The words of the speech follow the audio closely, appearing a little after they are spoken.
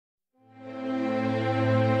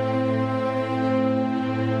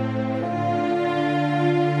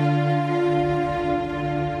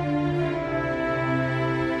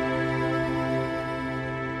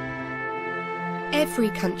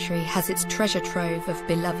Every country has its treasure trove of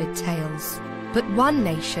beloved tales, but one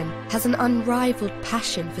nation has an unrivaled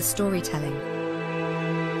passion for storytelling.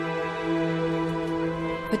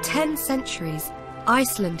 For 10 centuries,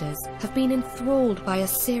 Icelanders have been enthralled by a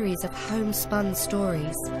series of homespun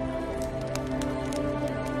stories.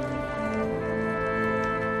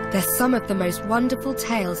 They're some of the most wonderful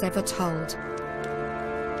tales ever told.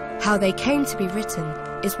 How they came to be written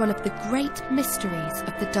is one of the great mysteries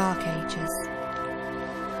of the Dark Ages.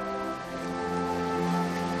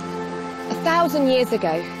 1,000 years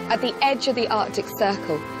ago, at the edge of the Arctic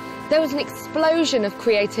Circle, there was an explosion of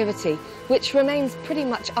creativity which remains pretty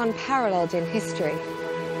much unparalleled in history.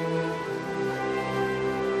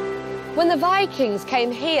 When the Vikings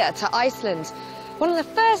came here to Iceland, one of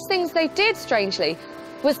the first things they did, strangely,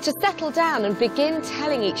 was to settle down and begin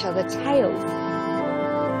telling each other tales.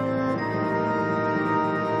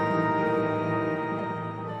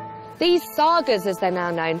 These sagas, as they're now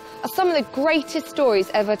known, are some of the greatest stories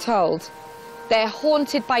ever told. They're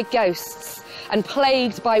haunted by ghosts and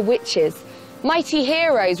plagued by witches. Mighty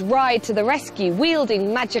heroes ride to the rescue,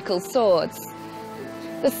 wielding magical swords.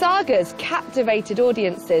 The sagas captivated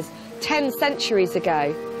audiences 10 centuries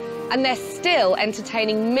ago, and they're still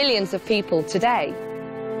entertaining millions of people today.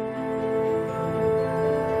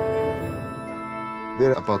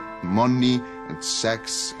 They're about money and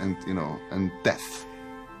sex and, and death.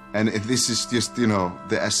 And this is just,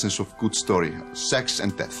 the essence of good story, sex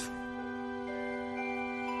and death.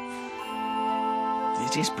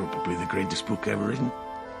 This is probably the greatest book ever written.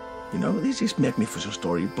 This is magnificent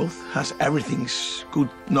story. Both has everything good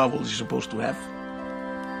novel is supposed to have.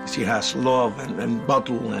 She has love and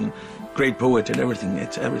battle and great poet and everything.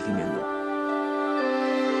 It's everything in there.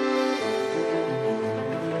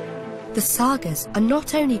 The sagas are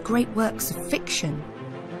not only great works of fiction,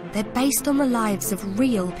 they're based on the lives of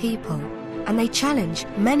real people, and they challenge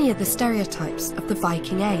many of the stereotypes of the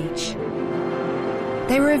Viking Age.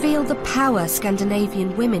 They reveal the power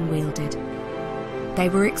Scandinavian women wielded. They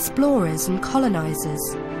were explorers and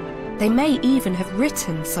colonizers. They may even have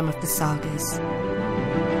written some of the sagas.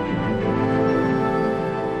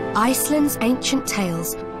 Iceland's ancient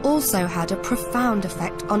tales also had a profound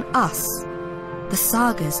effect on us. The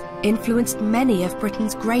sagas influenced many of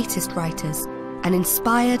Britain's greatest writers and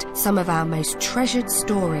inspired some of our most treasured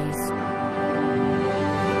stories.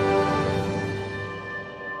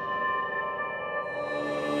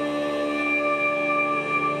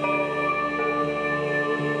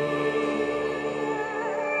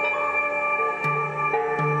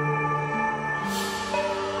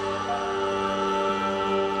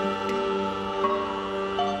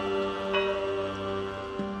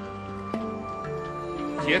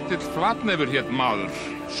 Ketill Flatnefur hét maður,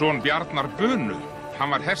 son Bjarnar Bunu.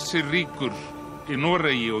 Hann var hersir ríkur í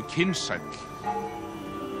Noregi og kynsæll.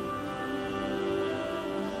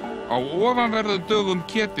 Á ofanverðum dögum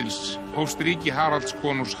Ketils hófst ríki Haralds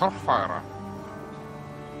konungs hárfagra.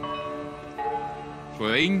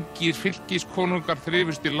 Svo engir fylkiskonungar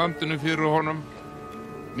þrifust í landinu fyrir honum,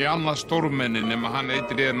 né annað stórmenni nema hann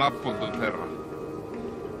eitriði nafnbóndum þeirra.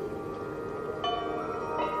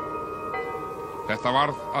 Þetta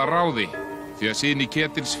varð að ráði, því að syni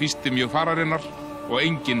Ketils fýsti mjög fararinnar og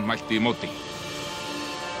enginn mælti í móti.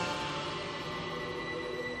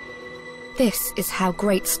 This is how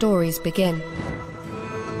great stories begin.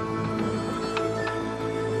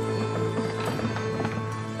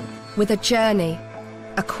 With a journey,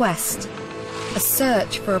 a quest, a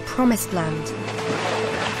search for a promised land.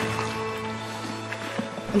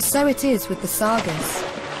 And so it is with the sagas.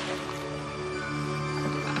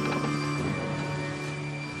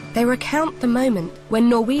 They recount the moment when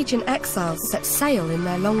Norwegian exiles set sail in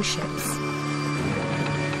their longships.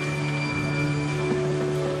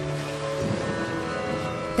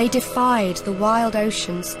 They defied the wild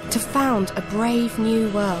oceans to found a brave new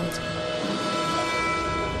world.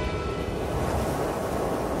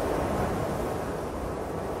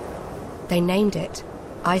 They named it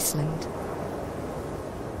Iceland.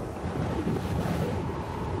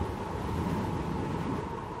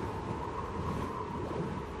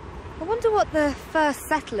 I wonder what the first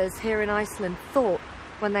settlers here in Iceland thought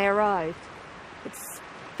when they arrived. It's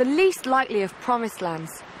the least likely of promised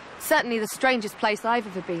lands. Certainly the strangest place I've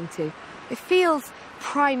ever been to. It feels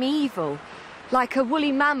primeval, like a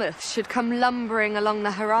woolly mammoth should come lumbering along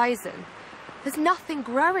the horizon. There's nothing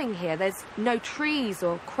growing here. There's no trees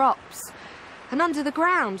or crops. And under the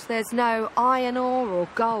ground, there's no iron ore or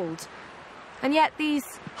gold. And yet these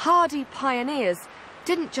hardy pioneers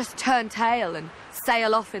didn't just turn tail and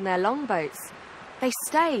sail off in their longboats. They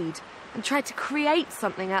stayed and tried to create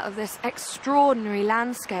something out of this extraordinary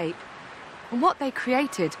landscape. And what they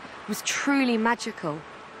created was truly magical.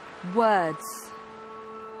 Words.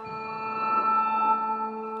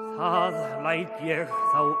 Það læt ég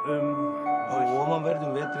þá Á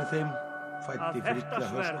ofanverðum vetri þeim fæddi Frilla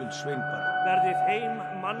Höskuld Sveinbarn. verði þeim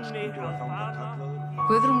manni að bana.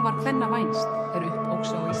 Guðrún var hvenna vænst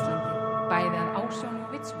uppóks á Íslandi, bæði að ásjón og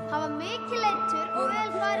vitsmú. Hann var mikið leiddur og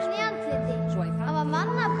vel farinn í andliti. Hann var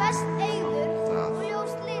manna best eygður og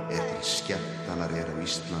ljóst litaður. Til skemmtanar á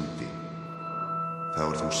Íslandi. Þá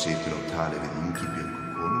þú situr á tali við Ingibjörgu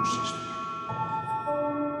konungssýslu.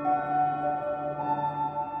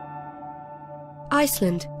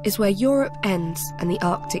 Iceland is where Europe ends and the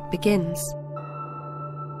Arctic begins.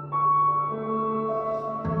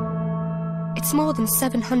 It's more than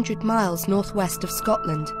 700 miles northwest of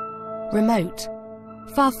Scotland, remote,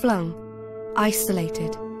 far-flung,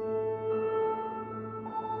 isolated.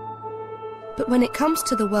 But when it comes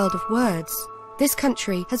to the world of words, this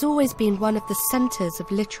country has always been one of the centres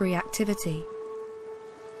of literary activity.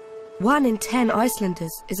 1 in 10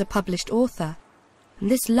 Icelanders is a published author, and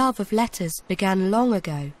this love of letters began long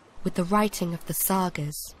ago with the writing of the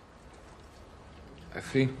sagas. I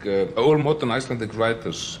think all modern Icelandic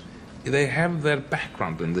writers, they have their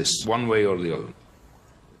background in this, one way or the other.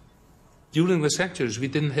 During the centuries, we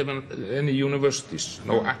didn't have any universities,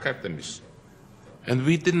 no academies. And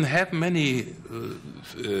we didn't have many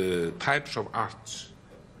types of arts.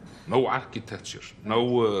 No architecture,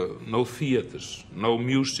 no theaters, no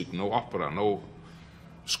music, no opera, no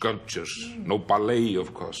sculptures, no ballet,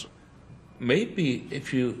 of course. Maybe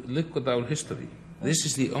if you look at our history, this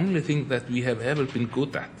is the only thing that we have ever been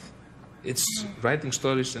good at. It's writing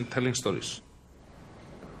stories and telling stories.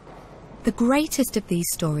 The greatest of these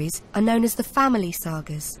stories are known as the family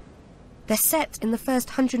sagas. They're set in the first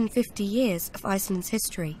 150 years of Iceland's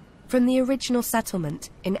history, from the original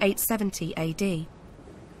settlement in 870 AD.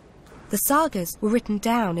 The sagas were written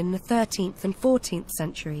down in the 13th and 14th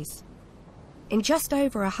centuries. In just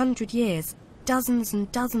over 100 years, dozens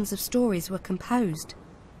and dozens of stories were composed.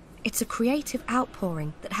 It's a creative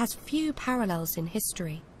outpouring that has few parallels in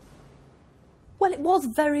history. Well, it was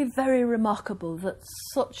very, very remarkable that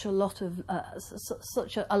such a lot of,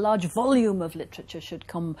 such a large volume of literature should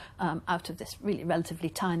come out of this really relatively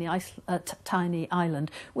tiny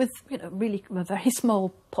island with, really a very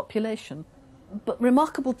small population. But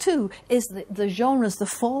remarkable too is the genres, the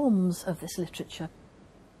forms of this literature.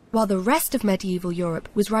 While the rest of medieval Europe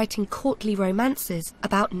was writing courtly romances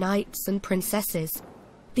about knights and princesses,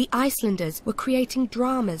 the Icelanders were creating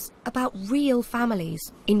dramas about real families,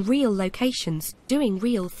 in real locations, doing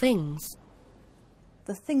real things.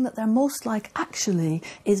 The thing that they're most like, actually,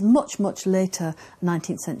 is much, much later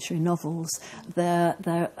 19th century novels. They're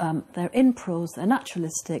in prose, they're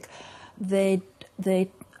naturalistic, they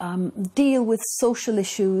deal with social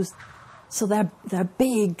issues, so they're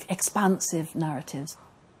big, expansive narratives.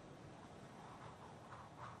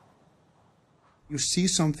 You see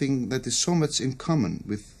something that is so much in common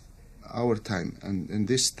with our time and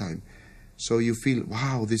this time. So you feel,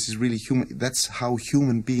 wow, this is really human. That's how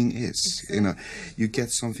human being is. You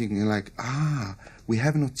get something like, we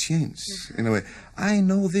have not changed. In a way, I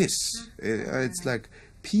know this. It's like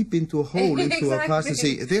peep into a hole, into a past and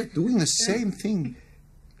say, they're doing the same thing.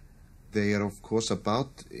 They are, of course,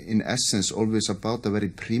 in essence, always about a very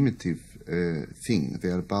primitive thing. They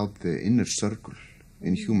are about the inner circle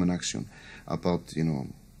in human action. About,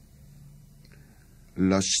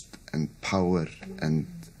 lust and power and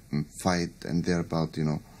fight, and they're about,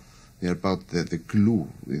 the glue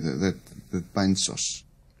that binds us.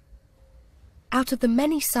 Out of the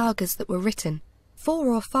many sagas that were written, 4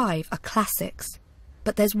 or 5 are classics,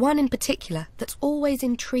 but there's one in particular that's always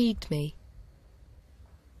intrigued me.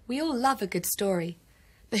 We all love a good story,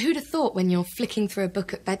 but who'd have thought when you're flicking through a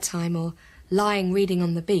book at bedtime or lying reading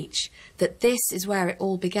on the beach that this is where it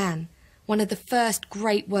all began? One of the first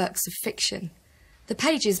great works of fiction. The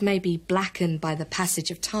pages may be blackened by the passage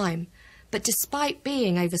of time, but despite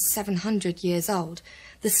being over 700 years old,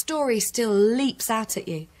 the story still leaps out at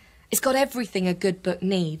you. It's got everything a good book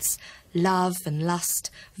needs: love and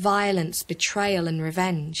lust, violence, betrayal and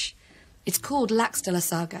revenge. It's called Laxdæla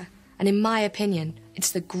Saga, and in my opinion,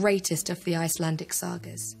 it's the greatest of the Icelandic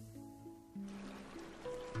sagas.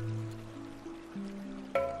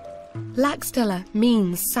 Laxdæla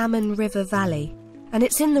means Salmon River Valley, and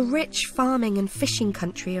it's in the rich farming and fishing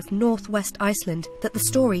country of northwest Iceland that the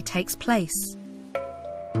story takes place.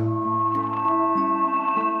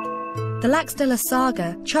 The Laxdæla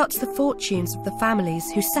Saga charts the fortunes of the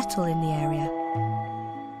families who settle in the area.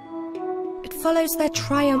 It follows their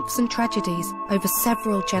triumphs and tragedies over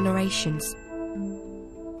several generations.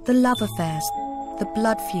 The love affairs, the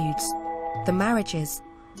blood feuds, the marriages,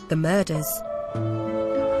 the murders.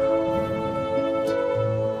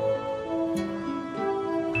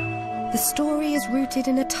 The story is rooted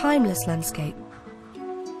in a timeless landscape.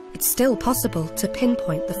 It's still possible to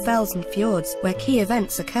pinpoint the fells and fjords where key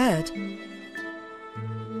events occurred.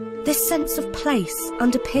 This sense of place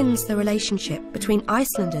underpins the relationship between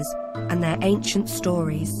Icelanders and their ancient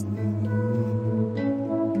stories.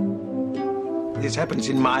 This happens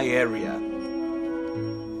in my area.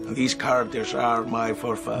 These characters are my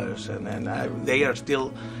forefathers, and they are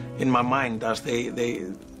still in my mind as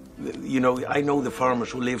you know, I know the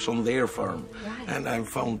farmers who lives on their farm, right. And I've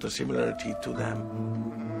found a similarity to them.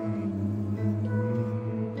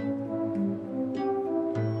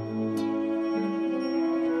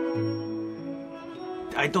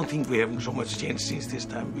 I don't think we have so much changed since this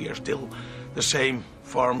time. We are still the same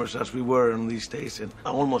farmers as we were in these days. And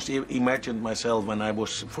I almost imagined myself when I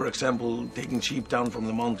was, for example, taking sheep down from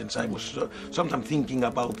the mountains. I was sometimes thinking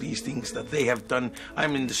about these things that they have done.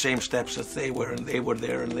 I'm in the same steps as they were, and they were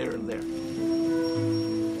there and there and there.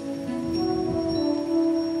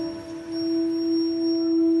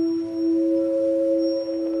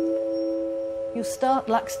 You start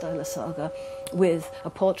Laxdæla Saga with a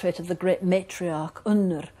portrait of the great matriarch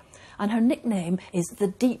Unnur, and her nickname is the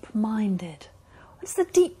Deep-Minded. What does the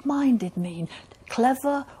Deep-Minded mean?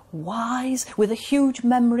 Clever, wise, with a huge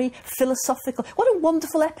memory, philosophical. What a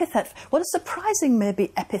wonderful epithet. What a surprising,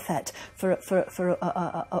 maybe, epithet for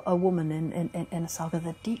a woman in a saga,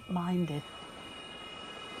 the Deep-Minded.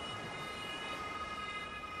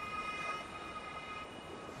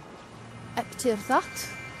 Eftir that,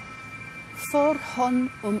 fór hon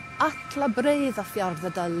alla breiða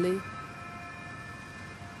fjarðardali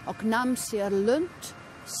og nam sér lund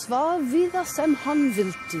svaf víða sem hann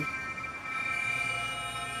vildi.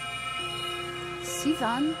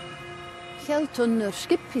 Síðan hélt Unnur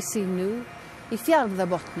skipi sínu í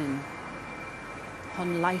fjarðarbotnin.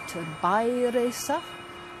 Hann lætur bæ reisa,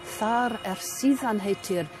 þar síðan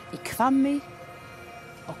heitir í Hvammi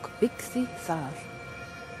og byggði þar.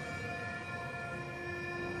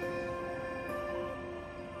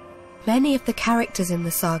 Many of the characters in the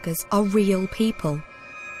sagas are real people.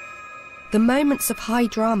 The moments of high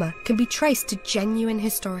drama can be traced to genuine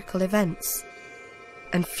historical events.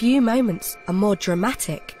 And few moments are more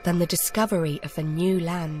dramatic than the discovery of a new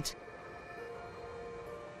land.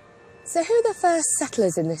 So who are the first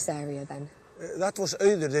settlers in this area then? That was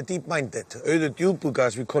Auður, the Deep-Minded, Auður Djúpúga,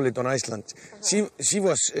 as we call it on Iceland.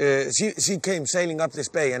 She came sailing up this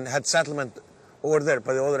bay and had settlement over there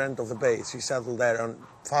by the other end of the bay. She settled there on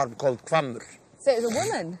a farm called Hvammur. So it was a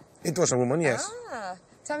woman? It was a woman, yes. Ah,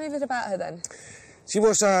 tell me a bit about her then.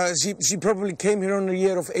 She probably came here in the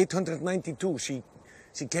year of 892. She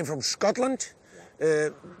came from Scotland.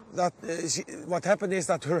 What happened is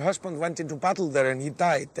that her husband went into battle there and he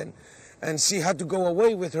died. And she had to go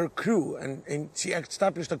away with her crew, and she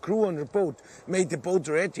established a crew on her boat, made the boat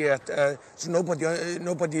ready, so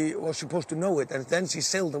nobody was supposed to know it, and then she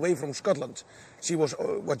sailed away from Scotland. She was,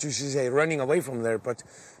 what you should say, running away from there, but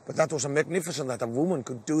that was a magnificent that a woman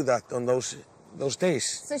could do that on those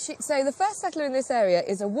days. So the first settler in this area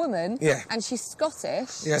is a woman, yeah. And she's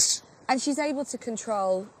Scottish. Yes. And she's able to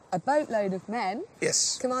control a boatload of men.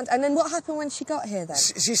 Yes. And then what happened when she got here then?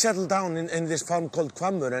 She settled down in this farm called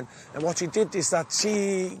Hvammur, and what she did is that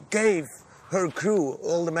she gave her crew,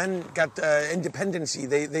 all the men got independency.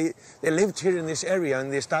 They lived here in this area, in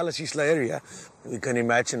the Dalasýsla area. We can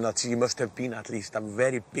imagine that she must have been at least a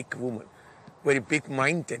very big woman, very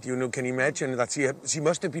big-minded. You know, can you imagine that she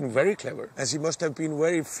must have been very clever, and she must have been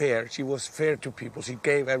very fair. She was fair to people. She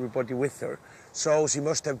gave everybody with her. So she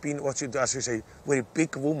must have been, as you say, very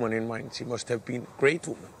big woman in mind. She must have been a great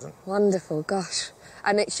woman. Wonderful, gosh.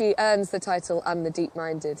 And she earns the title, I'm the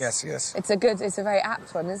Deep-Minded. Yes, yes. It's a very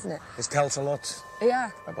apt one, isn't it? It tells a lot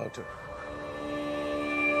about her.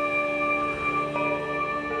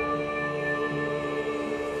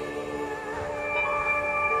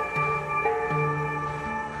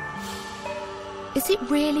 Is it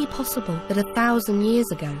really possible that 1,000 years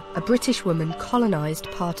ago a British woman colonised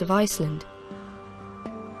part of Iceland?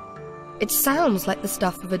 It sounds like the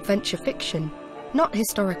stuff of adventure fiction, not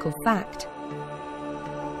historical fact.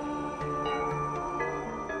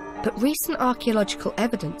 But recent archaeological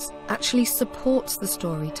evidence actually supports the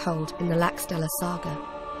story told in the Laxdæla Saga.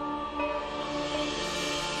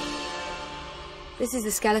 This is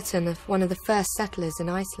the skeleton of one of the first settlers in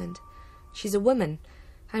Iceland. She's a woman,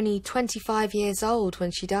 only 25 years old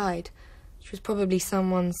when she died. She was probably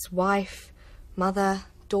someone's wife, mother,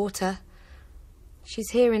 daughter.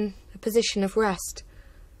 She's here in a position of rest,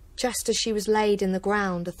 just as she was laid in the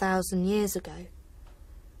ground 1,000 years ago.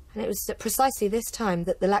 And it was at precisely this time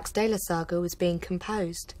that the Laxdæla saga was being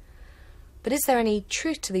composed. But is there any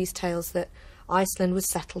truth to these tales that Iceland was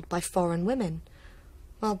settled by foreign women?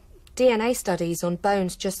 Well, DNA studies on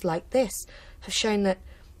bones just like this have shown that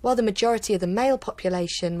while the majority of the male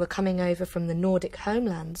population were coming over from the Nordic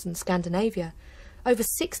homelands and Scandinavia, over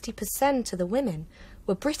 60% of the women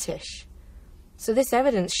were British. So this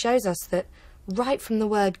evidence shows us that right from the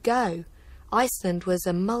word go, Iceland was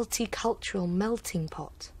a multicultural melting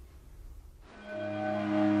pot.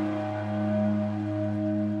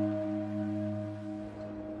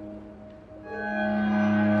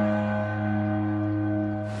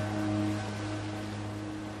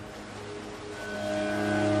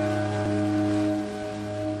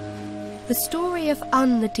 The story of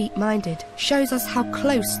Un the Deep-Minded shows us how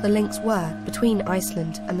close the links were between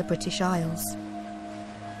Iceland and the British Isles.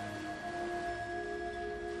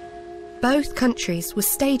 Both countries were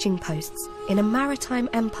staging posts in a maritime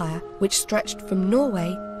empire which stretched from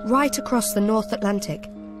Norway right across the North Atlantic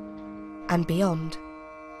and beyond.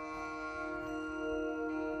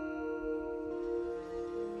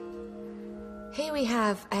 Here we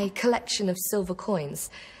have a collection of silver coins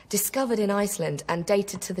discovered in Iceland and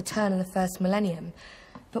dated to the turn of the first millennium.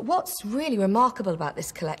 But what's really remarkable about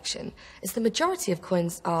this collection is the majority of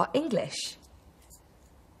coins are English.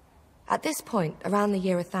 At this point, around the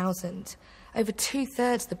year 1000, over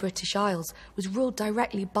 2/3 of the British Isles was ruled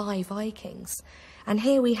directly by Vikings. And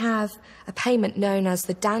here we have a payment known as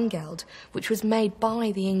the Dangeld, which was made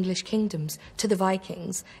by the English kingdoms to the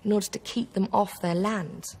Vikings in order to keep them off their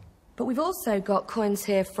land. But we've also got coins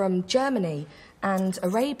here from Germany and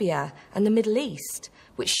Arabia and the Middle East,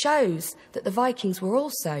 which shows that the Vikings were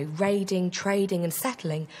also raiding, trading and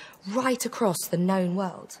settling right across the known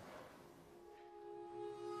world.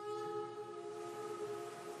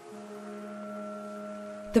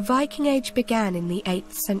 The Viking Age began in the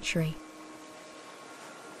 8th century.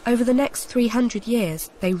 Over the next 300 years,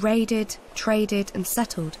 they raided, traded and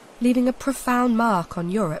settled, leaving a profound mark on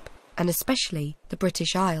Europe and especially the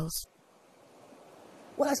British Isles.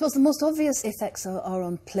 Well, I suppose the most obvious effects are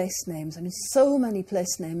on place names. I mean, so many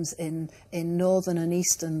place names in northern and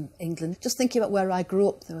eastern England. Just thinking about where I grew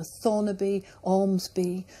up, there were Thornaby,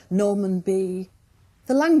 Ormsby, Normanby.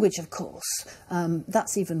 The language, of course,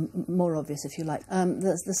 that's even more obvious, if you like.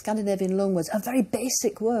 The Scandinavian loanwords are very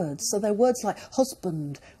basic words. So they're words like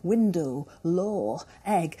husband, window, law,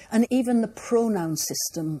 egg, and even the pronoun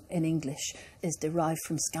system in English is derived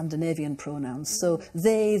from Scandinavian pronouns. So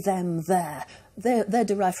they, them, their. They're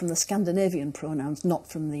derived from the Scandinavian pronouns, not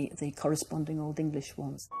from the corresponding Old English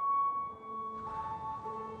ones.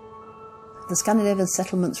 The Scandinavian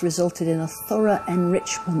settlements resulted in a thorough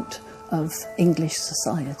enrichment of English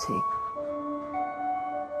society.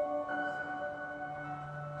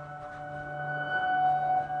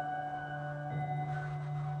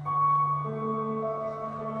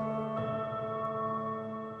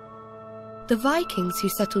 The Vikings who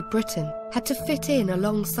settled Britain had to fit in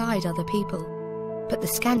alongside other people, but the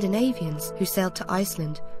Scandinavians who sailed to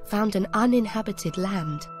Iceland found an uninhabited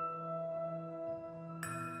land.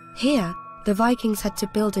 Here, the Vikings had to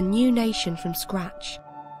build a new nation from scratch,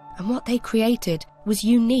 and what they created was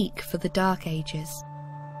unique for the Dark Ages.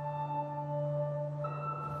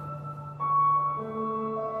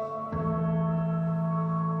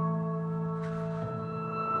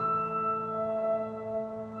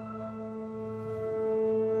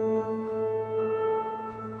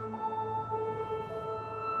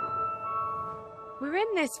 We're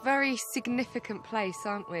in this very significant place,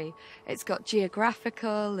 aren't we? It's got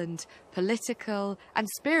geographical and political and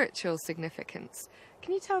spiritual significance.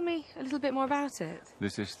 Can you tell me a little bit more about it?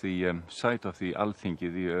 This is the site of the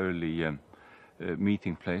Alþingi, the early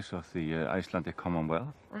meeting place of the Icelandic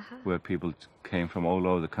Commonwealth, where people came from all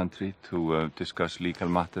over the country to discuss legal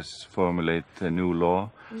matters, formulate new law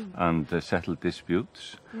and settle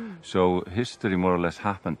disputes. So history more or less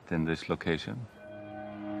happened in this location.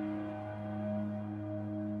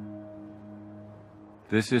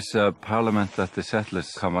 This is a parliament that the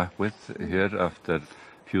settlers come up with here after a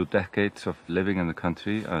few decades of living in the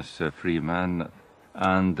country as free men.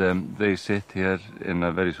 And they sit here in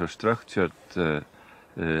a very structured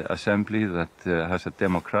assembly that has a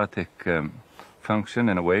democratic function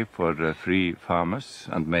in a way for free farmers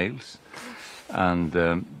and males,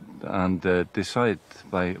 and decide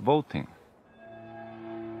by voting.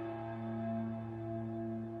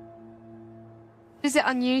 Is it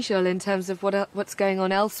unusual in terms of what's going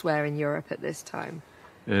on elsewhere in Europe at this time?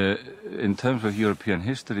 In terms of European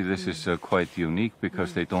history, this is quite unique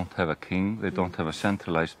because they don't have a king, they don't have a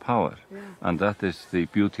centralized power, and that is the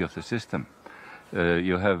beauty of the system.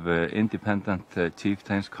 You have independent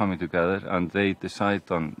chieftains coming together and they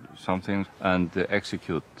decide on something and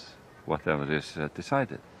execute whatever is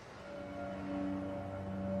decided.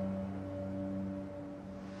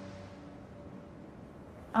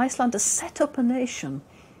 Icelanders set up a nation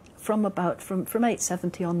from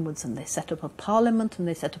 870 onwards, and they set up a parliament and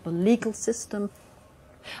they set up a legal system.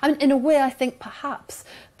 I mean, in a way, I think perhaps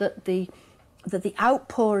that the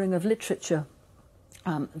outpouring of literature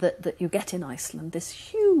that you get in Iceland, this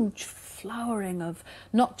huge flowering of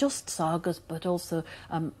not just sagas but also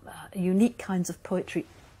unique kinds of poetry,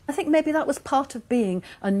 I think maybe that was part of being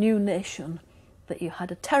a new nation, that you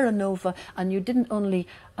had a terra nova and you didn't only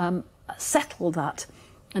settle that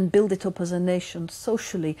and build it up as a nation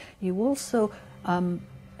socially, you also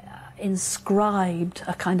inscribed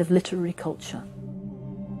a kind of literary culture.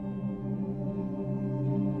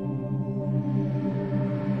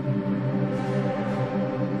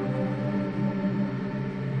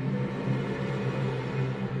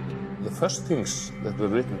 The first things that were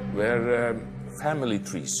written were family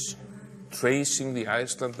trees, tracing the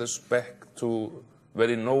Icelanders back to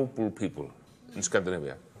very noble people in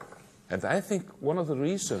Scandinavia. And I think one of the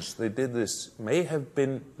reasons they did this may have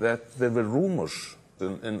been that there were rumors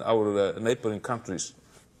in our neighboring countries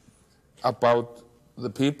about the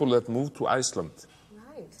people that moved to Iceland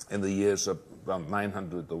in the years around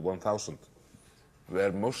 900 or 1000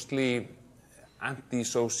 were mostly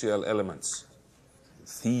antisocial elements.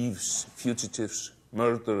 Thieves, fugitives,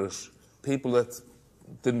 murderers, people that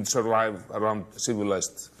didn't survive around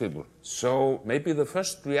civilized people. So maybe the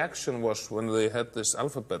first reaction was when they had this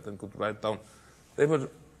alphabet and could write down, they were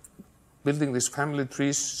building these family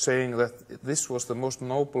trees saying that this was the most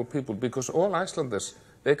noble people, because all Icelanders,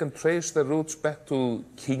 they can trace their roots back to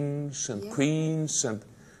kings and queens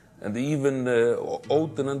and even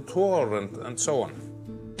Odin and Thor and so on.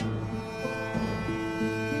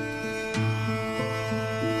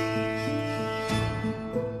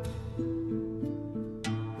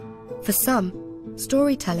 For some,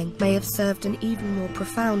 storytelling may have served an even more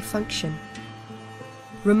profound function,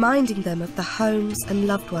 reminding them of the homes and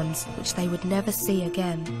loved ones which they would never see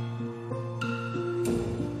again.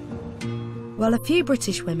 While a few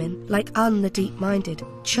British women, like Anne the Deep-Minded,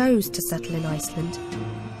 chose to settle in Iceland,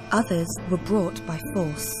 others were brought by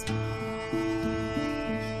force.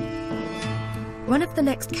 One of the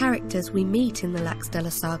next characters we meet in the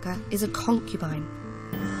Laxdæla saga is a concubine.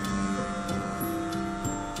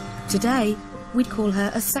 Today, we'd call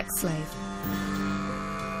her a sex slave.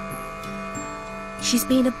 She's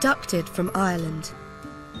been abducted from Ireland.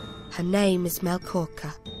 Her name is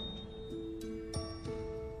Melkorka.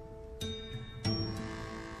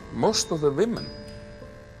 Most of the women,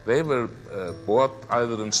 they were bought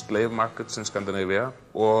either in slave markets in Scandinavia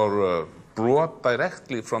or brought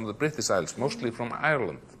directly from the British Isles, mostly from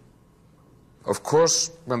Ireland. Of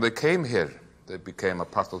course, when they came here, they became a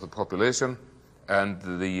part of the population, and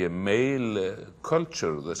the male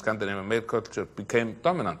culture, the Scandinavian male culture, became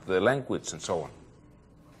dominant, the language and so on.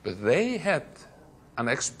 But they had an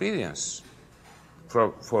experience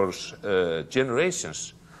for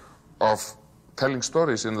generations of telling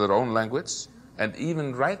stories in their own language and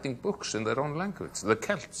even writing books in their own language, the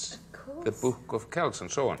Celts, the Book of Celts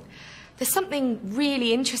and so on. There's something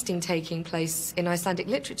really interesting taking place in Icelandic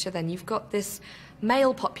literature then. You've got this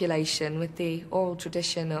male population with the oral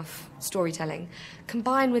tradition of storytelling,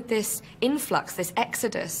 combined with this influx, this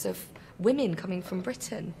exodus of women coming from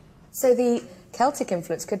Britain. So the Celtic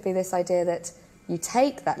influence could be this idea that you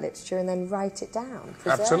take that literature and then write it down,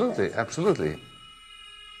 preserve Absolutely, it. absolutely.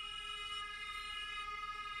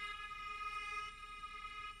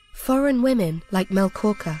 Foreign women like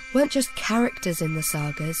Melkorka weren't just characters in the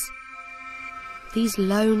sagas. These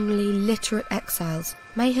lonely, literate exiles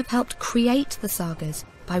may have helped create the sagas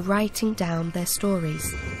by writing down their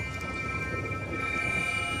stories.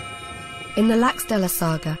 In the Laxdæla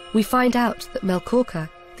saga, we find out that Melkorka,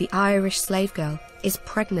 the Irish slave girl, is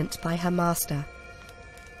pregnant by her master,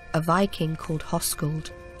 a Viking called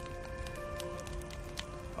Höskuld.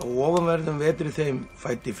 Á ofanverðum vetri þeim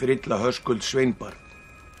fæddi Frilla Höskuld sveinbarn.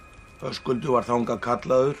 Höskuldur var þangað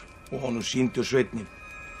kallaður og honum sýndu sveinninn.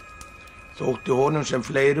 Þótti honum sem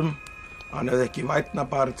fleirum, hann hefði ekki vænna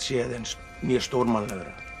barn séð eins né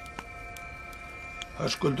stórmannlegra.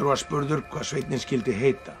 Höskuldur var spurður hvað sveinninn skildi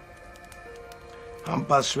heita. Hann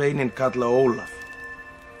bað sveininn kalla Ólaf.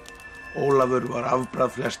 Ólafur var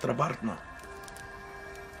afbragð flestra barna.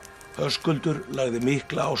 Höskuldur lagði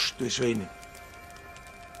mikla ást við sveininn.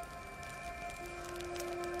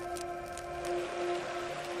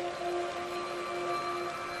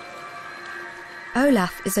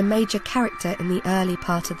 Olaf is a major character in the early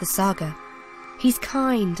part of the saga. He's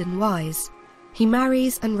kind and wise. He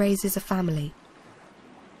marries and raises a family.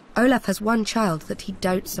 Olaf has one child that he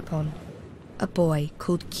dotes upon, a boy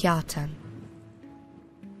called Kjartan.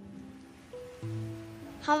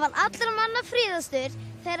 Hann var allra manna fríðastur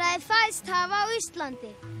þegar þeir fæðst hafa á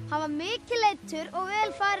Íslandi. Hann var mikileittur og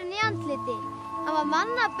vel farinn í andliti. Hann var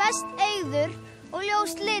manna best eygður og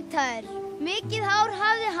ljóst litaður. Mikið hár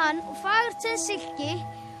hafði hann og fagurt sem silki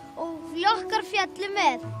og lokkar fjallu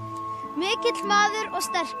með. Mikill maður og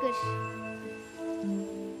sterkur.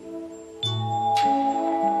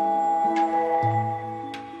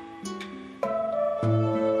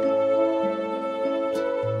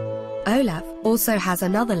 Olaf also has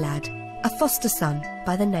another lad, a foster son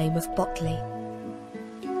by the name of Botley.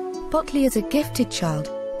 Botley is a gifted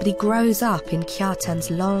child, but he grows up in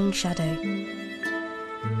Kjartan's long shadow.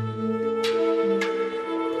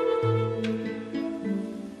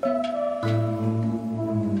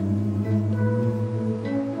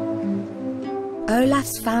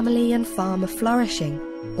 Olaf's family and farm are flourishing.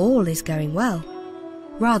 All is going well.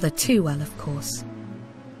 Rather too well, of course.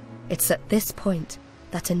 It's at this point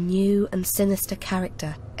that a new and sinister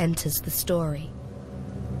character enters the story.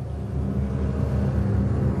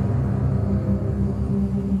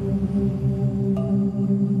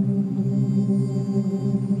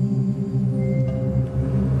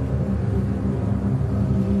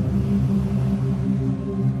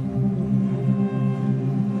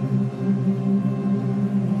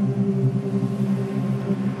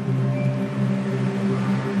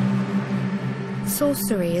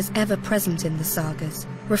 Sorcery is ever present in the sagas,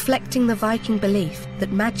 reflecting the Viking belief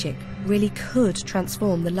that magic really could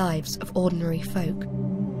transform the lives of ordinary folk.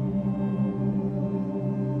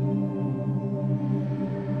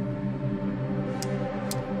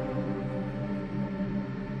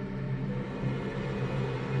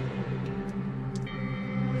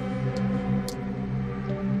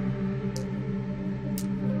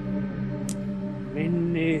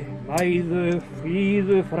 Minni væðu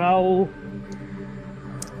fríðu frá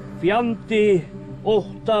fjandi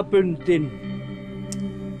óttabundin,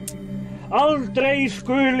 aldrei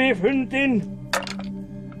skuli fundin.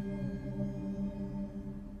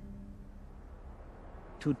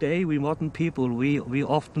 Today, we modern people, we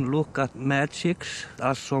often look at magics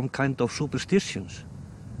as some kind of superstitions.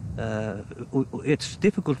 It's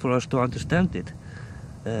difficult for us to understand it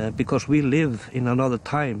because we live in another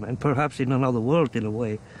time and perhaps in another world in a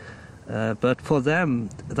way. But for them,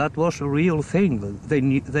 that was a real thing. They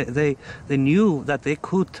knew that they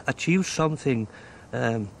could achieve something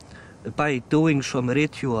by doing some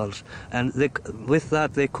rituals, and with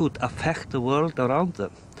that they could affect the world around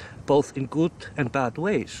them, both in good and bad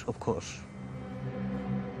ways, of course.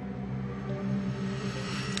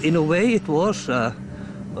 In a way, it was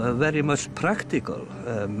very much practical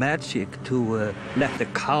magic to let the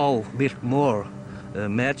cow milk more.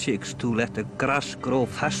 Magics to let the grass grow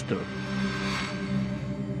faster.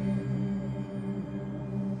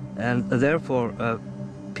 And therefore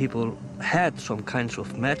people had some kinds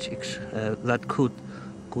of magics that could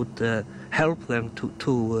help them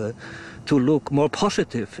to look more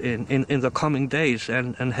positive in the coming days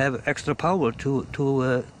and have extra power to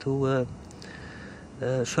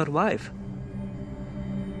survive.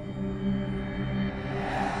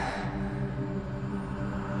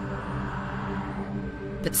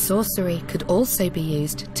 But sorcery could also be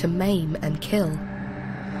used to maim and kill.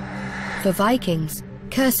 For Vikings,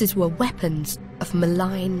 curses were weapons of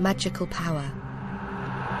malign magical power.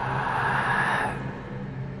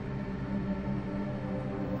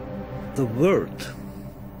 The word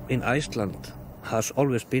in Iceland has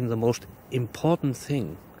always been the most important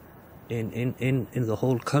thing in the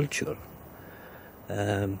whole culture.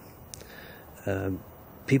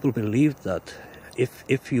 People believed that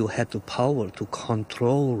if you had the power to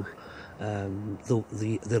control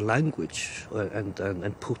the language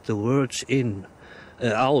and put the words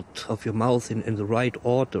out of your mouth in the right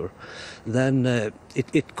order, then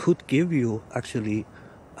it could give you actually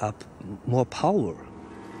more power.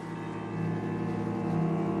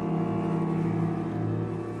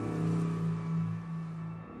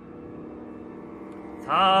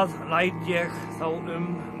 Það læt ég þá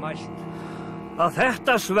mælt að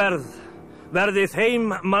þetta sverð verði þeim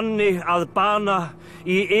manni að bana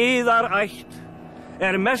í yðarætt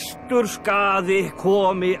mestur skaði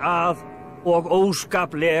komi að og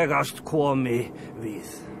óskaplegast komi við.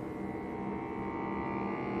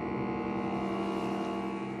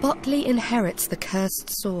 Botley inherits the cursed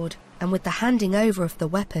sword, and with the handing over of the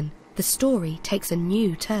weapon, the story takes a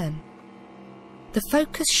new turn. The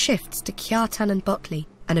focus shifts to Kjartan and Botley,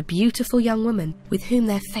 and a beautiful young woman with whom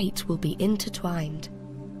their fate will be intertwined.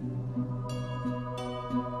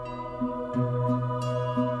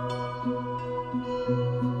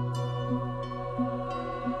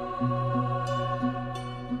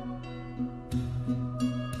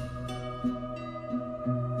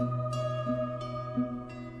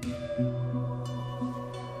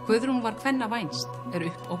 Guðrún var kvenna vænst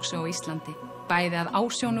uppóksu á Íslandi, bæði að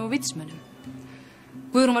ásjónu og vitsmunum.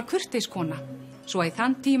 Guðrún var kurteiskona, svo að í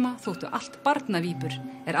þann tíma þóttu allt barnavípur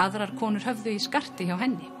aðrar konur höfðu í skarti hjá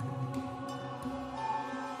henni.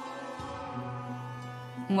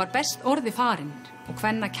 Hún var best orði farin og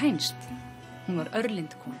kvenna kænst. Hún var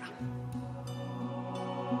örlind kona.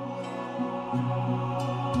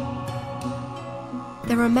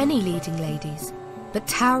 There are many leading ladies, but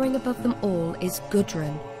towering above them all is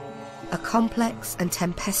Gudrun, a complex and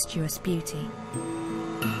tempestuous beauty.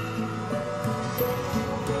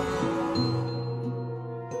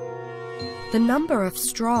 The number of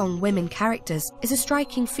strong women characters is a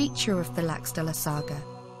striking feature of the Laxdæla saga.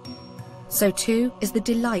 So too is the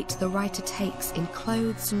delight the writer takes in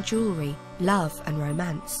clothes and jewellery, love and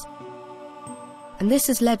romance. And this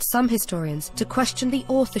has led some historians to question the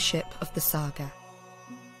authorship of the saga.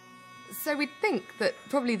 So we'd think that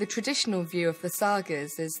probably the traditional view of the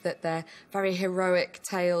sagas is that they're very heroic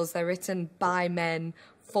tales, they're written by men,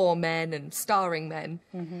 for men and starring men.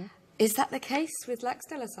 Mm-hmm. Is that the case with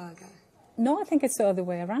Laxdæla saga? No, I think it's the other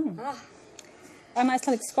way around. An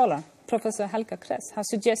Icelandic scholar, Professor Helga Kress, has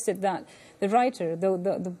suggested that the writer,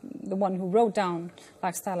 the one who wrote down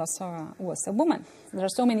Laxdæla saga, was a woman. There are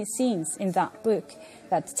so many scenes in that book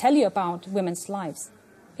that tell you about women's lives.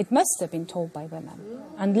 It must have been told by women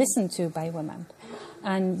and listened to by women.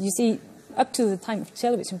 And you see, up to the time of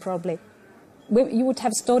television probably, you would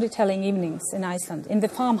have storytelling evenings in Iceland, in the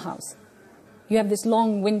farmhouse. You have this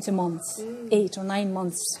long winter months, 8 or 9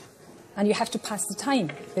 months, and you have to pass the time.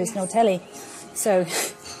 There's no telly, so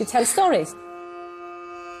you tell stories.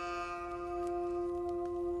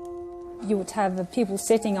 You would have people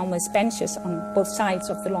sitting on these benches on both sides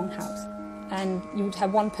of the longhouse, and you would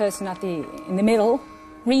have one person in the middle,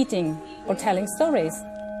 reading or telling stories.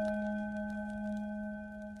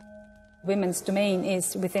 Women's domain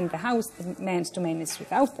is within the house, the man's domain is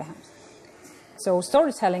without the house. So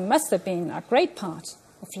storytelling must have been a great part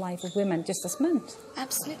of life of women, just as men.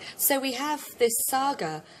 Absolutely. So we have this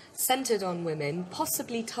saga centred on women,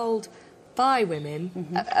 possibly told by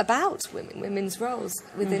women, about women, women's roles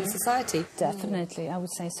within society. Definitely, I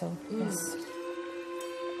would say so, yes.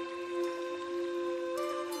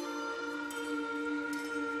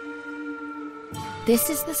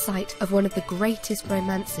 This is the site of one of the greatest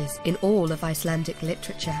romances in all of Icelandic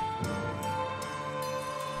literature.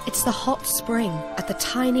 It's the hot spring at the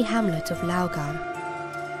tiny hamlet of Laugar.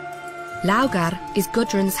 Laugar is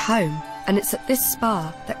Gudrun's home, and it's at this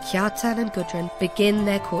spa that Kjartan and Gudrun begin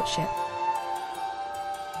their courtship.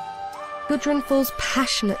 Gudrun falls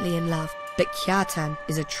passionately in love, but Kjartan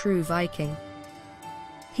is a true Viking.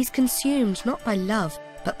 He's consumed not by love,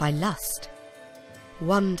 but by lust.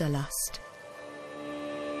 Wanderlust.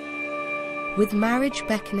 With marriage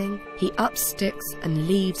beckoning, he ups sticks and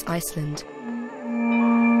leaves Iceland.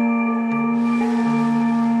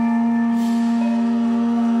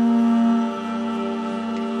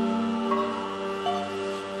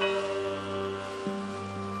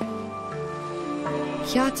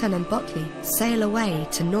 Kjartan and Botley sail away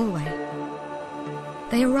to Norway.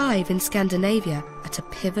 They arrive in Scandinavia at a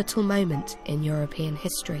pivotal moment in European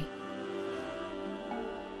history.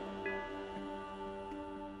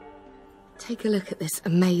 Take a look at this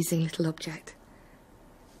amazing little object.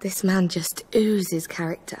 This man just oozes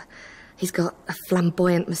character. He's got a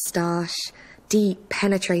flamboyant moustache, deep,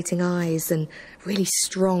 penetrating eyes, and really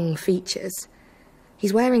strong features.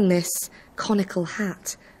 He's wearing this conical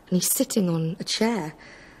hat, and he's sitting on a chair,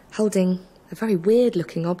 holding a very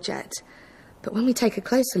weird-looking object. But when we take a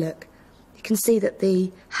closer look, you can see that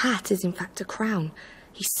the hat is in fact a crown.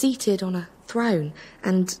 He's seated on a throne,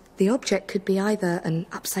 and the object could be either an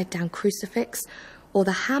upside-down crucifix or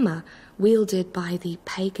the hammer wielded by the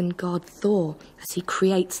pagan god Thor as he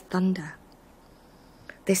creates thunder.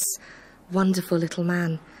 This wonderful little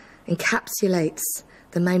man encapsulates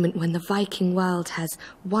the moment when the Viking world has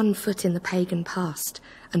one foot in the pagan past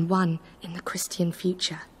and one in the Christian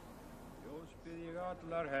future.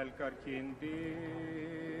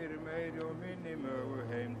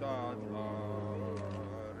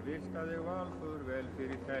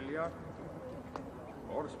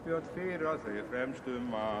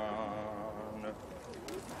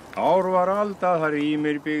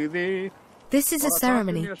 This is a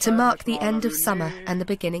ceremony to mark the end of summer and the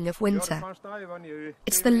beginning of winter.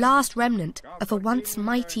 It's the last remnant of a once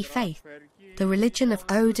mighty faith, the religion of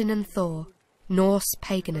Odin and Thor, Norse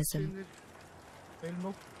paganism.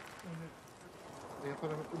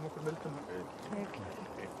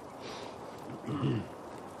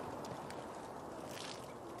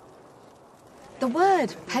 The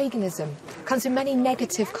word paganism comes with many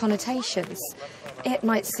negative connotations. It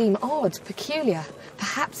might seem odd, peculiar,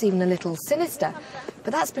 perhaps even a little sinister,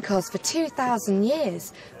 but that's because for 2,000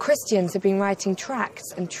 years, Christians have been writing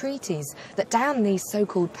tracts and treaties that damn these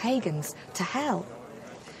so-called pagans to hell.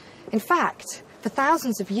 In fact, for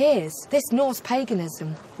thousands of years, this Norse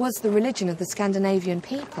paganism was the religion of the Scandinavian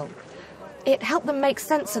people. It helped them make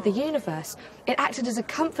sense of the universe, it acted as a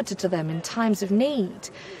comforter to them in times of need,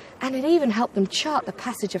 and it even helped them chart the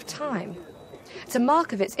passage of time. It's a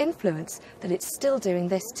mark of its influence that it's still doing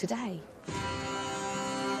this today.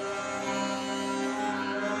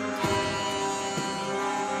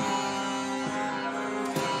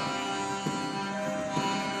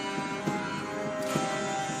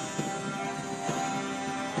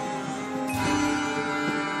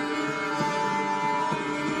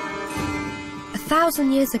 A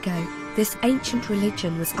 1,000 years ago, this ancient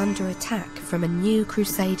religion was under attack from a new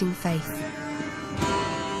crusading faith,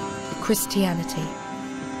 Christianity.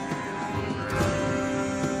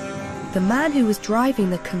 The man who was driving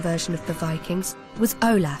the conversion of the Vikings was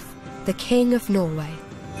Olaf, the King of Norway.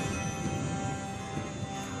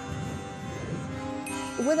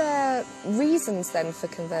 Were there reasons then for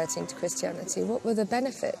converting to Christianity? What were the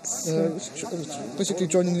benefits? It was basically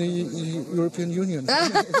joining the European Union.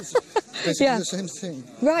 Basically the same thing.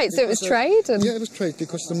 Right, so it was trade? Yeah, it was trade,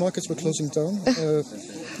 because the markets were closing down.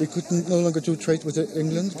 We could no longer do trade with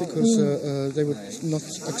England because they would not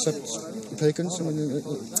accept pagans.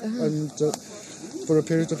 And for a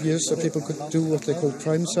period of years, people could do what they called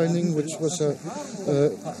prime signing, which was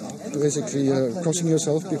basically crossing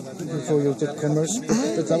yourself before you did commerce.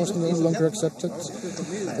 But that was no longer accepted.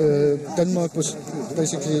 Denmark was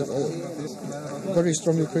basically very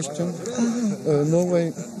strongly Christian.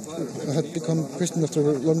 Norway had become Christian after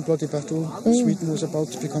a long bloody battle. Sweden was about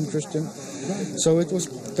to become Christian. So it was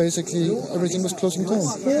basically, everything was closing down.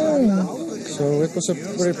 So it was a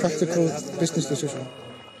very practical business decision.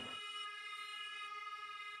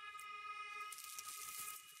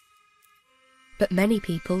 But many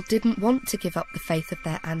people didn't want to give up the faith of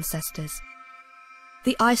their ancestors.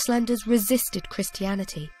 The Icelanders resisted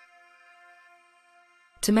Christianity.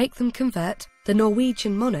 To make them convert, the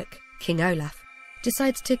Norwegian monarch, King Olaf,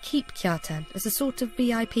 decides to keep Kjartan as a sort of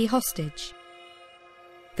VIP hostage.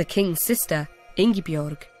 The king's sister,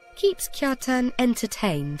 Ingibjorg, keeps Kjartan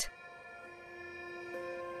entertained.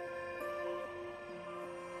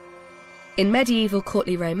 In medieval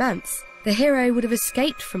courtly romance, the hero would have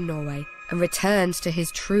escaped from Norway and returned to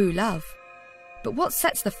his true love. But what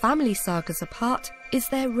sets the family sagas apart is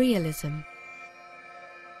their realism.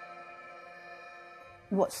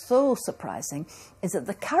 What's so surprising is that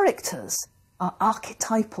the characters are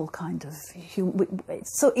archetypal kind of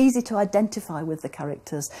it's so easy to identify with the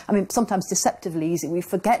characters. I mean, sometimes deceptively easy. We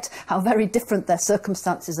forget how very different their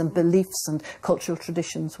circumstances and beliefs and cultural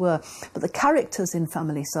traditions were. But the characters in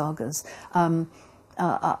family sagas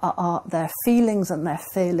are their feelings and their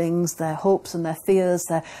failings, their hopes and their fears,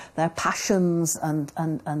 their passions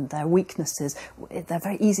and their weaknesses. They're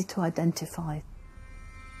very easy to identify.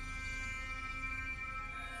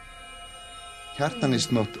 Kjartan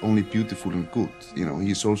is not only beautiful and good, you know,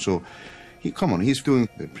 he's also, he's doing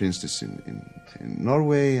the princess in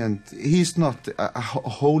Norway, and he's not a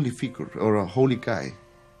holy figure or a holy guy.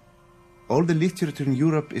 All the literature in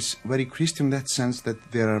Europe is very Christian in that sense that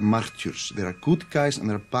there are martyrs, there are good guys and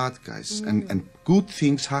there are bad guys, and good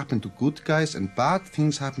things happen to good guys and bad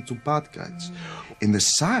things happen to bad guys. In the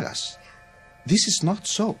sagas, this is not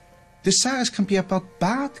so. The sagas can be about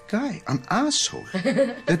bad guy, an asshole,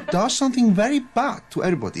 that does something very bad to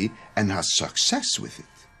everybody and has success with it.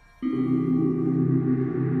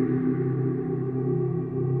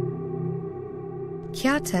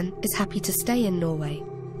 Kjartan is happy to stay in Norway,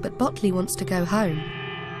 but Botley wants to go home.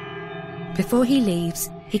 Before he leaves,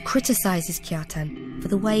 he criticises Kjartan for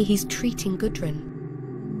the way he's treating Gudrun.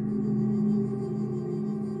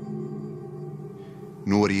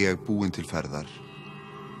 Nú ég búinn til ferðar.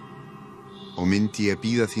 Og myndi ég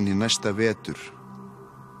bíða þín í næsta vetur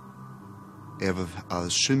ef að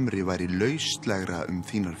sumri væri lauslegra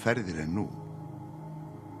þínar ferðir en nú.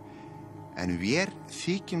 En vér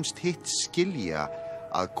þykjumst hitt skilja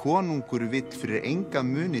að konungur vill fyrir enga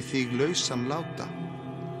muni þig lausan láta.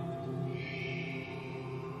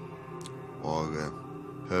 Og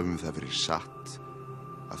höfum það fyrir satt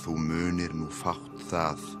að þú munir nú fátt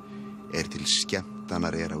það til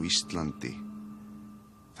skemmtanar á Íslandi.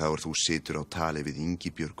 Þá þú situr á tali við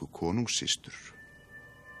Ingibjörgu konungssystur.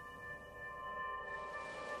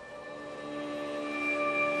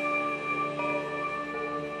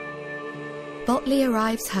 Botley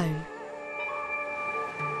arrives home.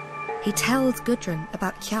 He tells Gudrun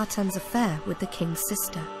about Kjartan's affair with the king's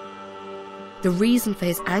sister. The reason for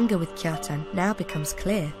his anger with Kjartan now becomes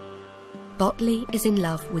clear. Botley is in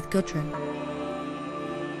love with Gudrun.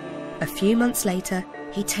 A few months later,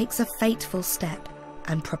 he takes a fateful step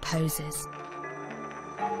and proposes.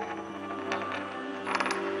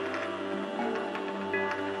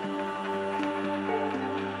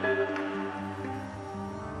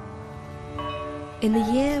 In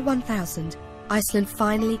the year 1000, Iceland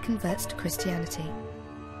finally converts to Christianity.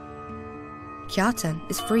 Kjartan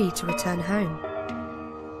is free to return home.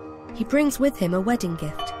 He brings with him a wedding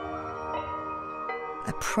gift,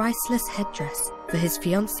 a priceless headdress for his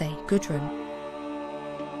fiancée, Gudrun.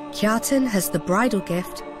 Kjartan has the bridal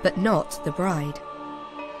gift, but not the bride.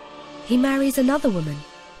 He marries another woman,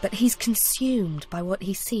 but he's consumed by what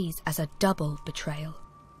he sees as a double betrayal.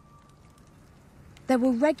 There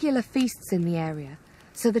were regular feasts in the area,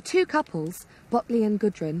 so the two couples, Botley and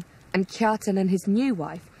Gudrun, and Kjartan and his new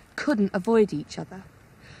wife, couldn't avoid each other.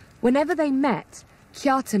 Whenever they met,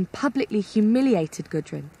 Kjartan publicly humiliated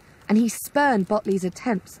Gudrun, and he spurned Botley's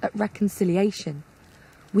attempts at reconciliation.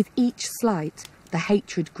 With each slight, the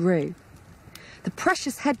hatred grew. The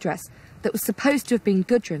precious headdress that was supposed to have been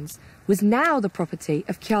Gudrun's was now the property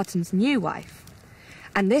of Kjartan's new wife,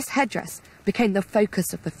 and this headdress became the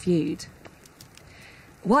focus of the feud.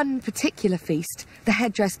 One particular feast, the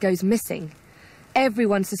headdress goes missing.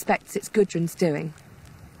 Everyone suspects it's Gudrun's doing.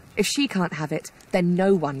 If she can't have it, then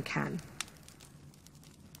no one can.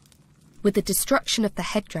 With the destruction of the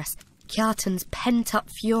headdress, Kjartan's pent-up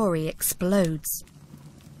fury explodes.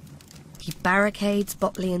 He barricades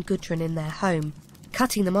Botley and Gudrun in their home,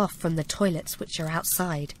 cutting them off from the toilets which are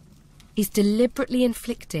outside. He's deliberately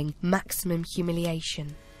inflicting maximum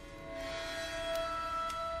humiliation.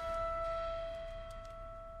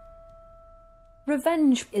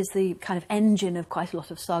 Revenge is the kind of engine of quite a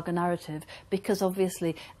lot of saga narrative, because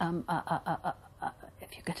obviously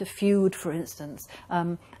if you get a feud, for instance,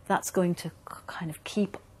 that's going to kind of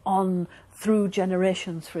keep on through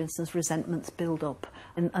generations. For instance, resentments build up.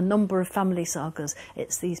 In a number of family sagas,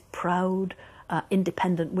 it's these proud,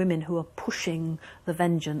 independent women who are pushing the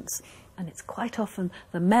vengeance. And it's quite often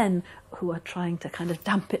the men who are trying to kind of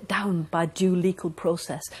damp it down by due legal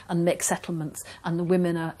process and make settlements, and the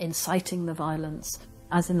women are inciting the violence.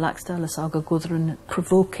 As in Laxdæla saga, Gudrun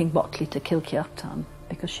provoking Botley to kill Kjartan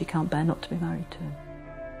because she can't bear not to be married to him.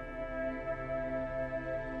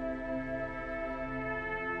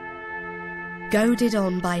 Goaded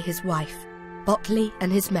on by his wife, Botley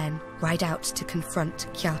and his men ride out to confront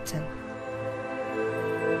Kjartan.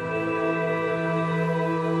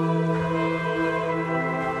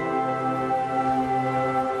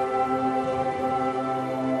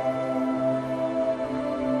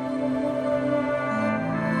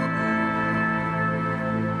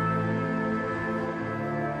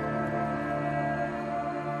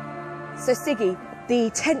 So Siggy,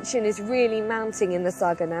 the tension is really mounting in the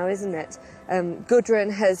saga now, isn't it?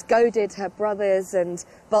 Gudrun has goaded her brothers and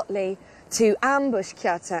Botley to ambush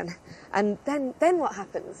Kjartan. And then what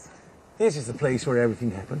happens? This is the place where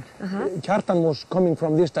everything happened. Kjartan was coming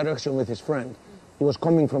from this direction with his friend. He was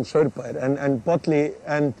coming from Sörbær, and Botley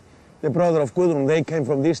and the brother of Gudrun, they came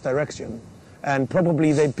from this direction. And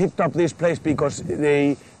probably they picked up this place because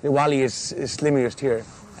the valley is slimmiest here.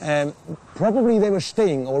 Probably they were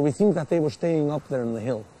staying, or we think that they were staying up there on the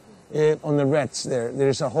hill, on the reds there. There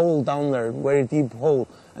is a hole down there, very deep hole,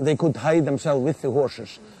 and they could hide themselves with the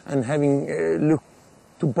horses and having looked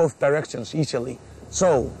to both directions easily.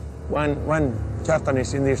 So when Kjartan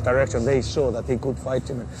is in this direction, they saw that they could fight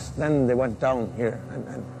him, and then they went down here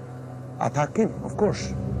and attacked him, of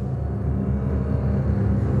course.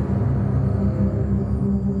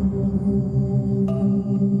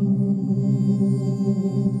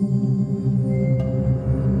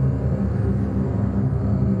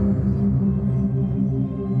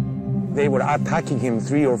 They were attacking him,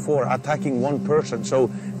 3 or 4, attacking one person. So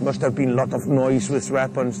it must have been a lot of noise with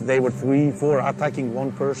weapons. They were 3, 4 attacking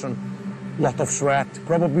one person, lot of sweat,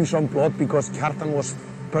 probably some blood, because Kjartan was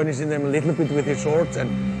punishing them a little bit with his sword,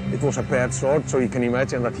 and it was a bad sword. So you can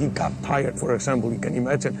imagine that he got tired, for example. You can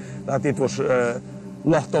imagine that it was a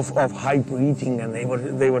lot of high breathing, and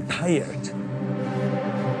they were tired.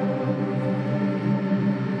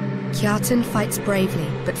 Kjartan fights bravely,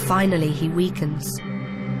 but finally he weakens.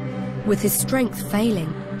 With his strength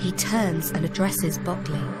failing, he turns and addresses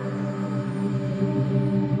Botley.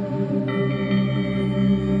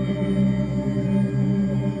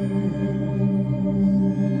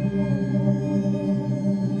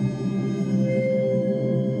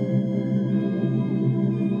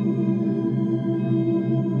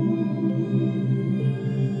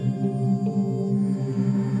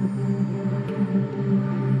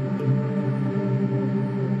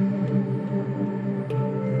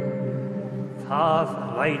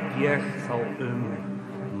 læt ég þá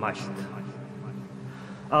mælt.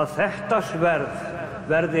 Að þetta sverð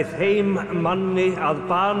verði þeim manni að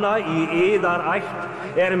bana í yðar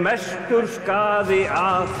ætt mestur skaði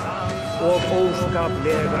að og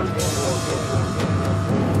óskaplega.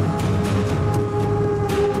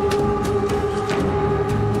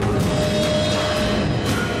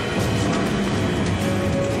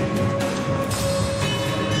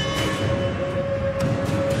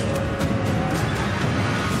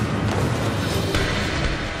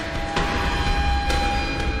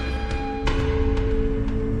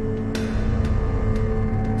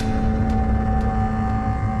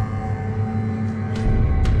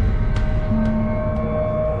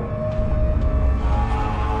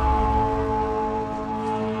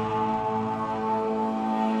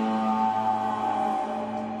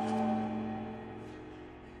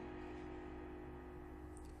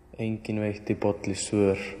 Enginn veitti Bolli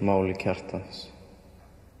svör máli kjartans,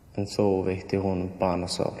 en þó veitti honum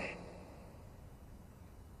banasár.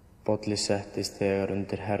 Bolli settist þegar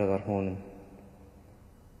undir herðar honum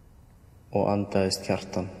og andaðist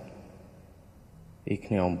kjartan í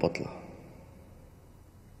knjám Bolla.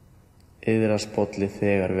 Iðrast Bolli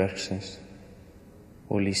þegar verksins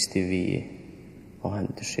og lýsti vígi á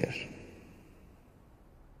hendur sér.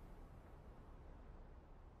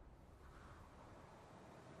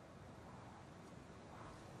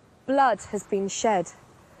 Blood has been shed.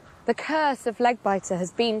 The curse of Legbiter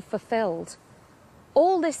has been fulfilled.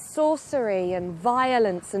 All this sorcery and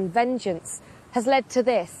violence and vengeance has led to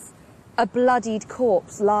this, a bloodied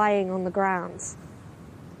corpse lying on the ground.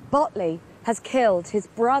 Botley has killed his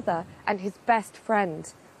brother and his best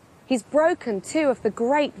friend. He's broken two of the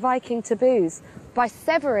great Viking taboos by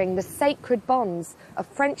severing the sacred bonds of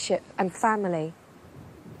friendship and family.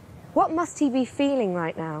 What must he be feeling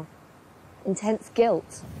right now? Intense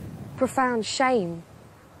guilt, profound shame,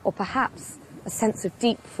 or perhaps a sense of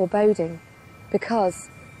deep foreboding, because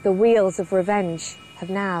the wheels of revenge have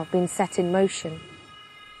now been set in motion.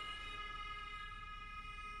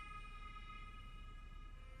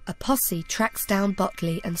 A posse tracks down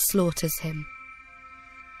Botley and slaughters him.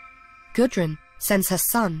 Gudrun sends her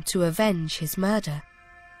son to avenge his murder.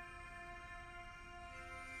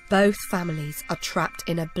 Both families are trapped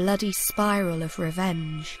in a bloody spiral of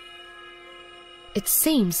revenge. It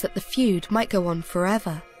seems that the feud might go on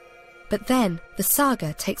forever, but then the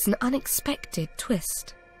saga takes an unexpected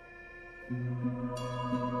twist.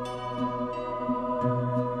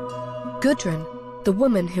 Gudrun, the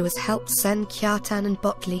woman who has helped send Kjartan and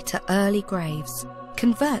Botley to early graves,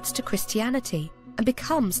 converts to Christianity and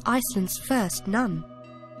becomes Iceland's first nun.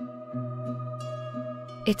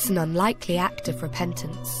 It's an unlikely act of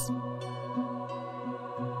repentance.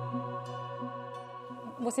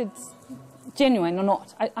 Was it genuine or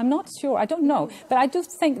not? I'm not sure, I don't know. But I do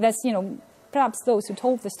think there's, perhaps those who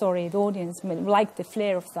told the story, the audience, like the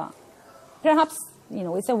flair of that. Perhaps,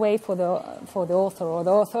 it's a way for the author or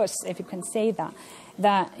the authors, if you can say that,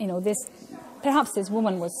 perhaps this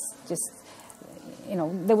woman was just,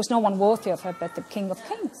 there was no one worthy of her but the King of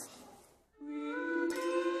Kings.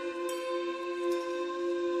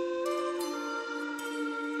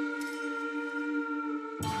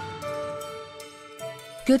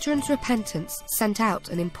 Gudrun's repentance sent out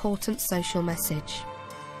an important social message.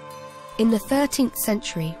 In the 13th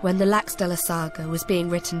century, when the Laxdæla saga was being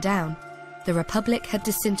written down, the Republic had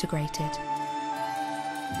disintegrated.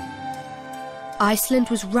 Iceland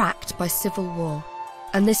was racked by civil war,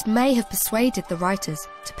 and this may have persuaded the writers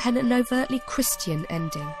to pen an overtly Christian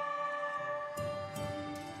ending.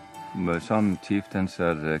 Some chieftains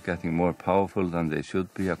are getting more powerful than they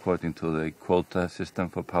should be according to the quota system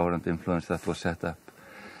for power and influence that was set up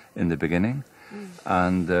in the beginning.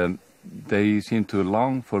 And they seem to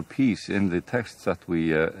long for peace in the texts that we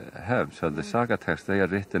have. So the saga texts, they are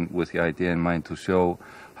written with the idea in mind to show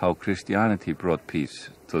how Christianity brought peace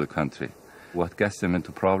to the country. What gets them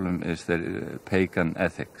into problem is their pagan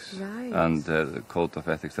ethics, and the code of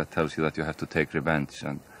ethics that tells you that you have to take revenge,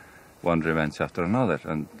 and one revenge after another,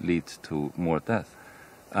 and leads to more death.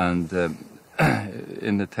 And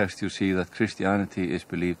in the text you see that Christianity is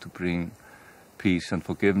believed to bring peace and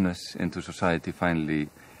forgiveness into society, finally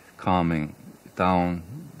calming down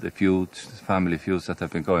the feuds, family feuds that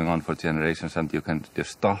have been going on for generations, and you can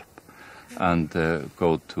just stop and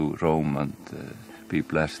go to Rome and be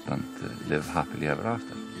blessed and live happily ever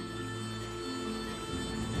after.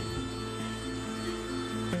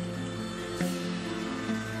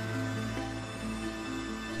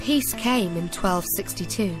 Peace came in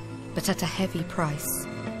 1262, but at a heavy price.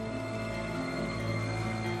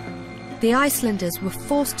 The Icelanders were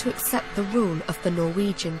forced to accept the rule of the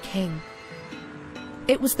Norwegian king.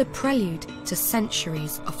 It was the prelude to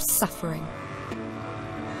centuries of suffering.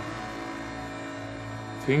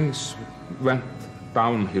 Things went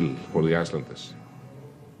downhill for the Icelanders.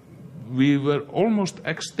 We were almost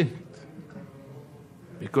extinct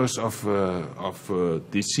because of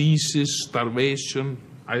diseases, starvation,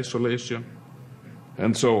 isolation,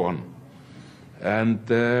 and so on. And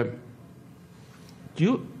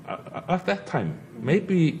at that time,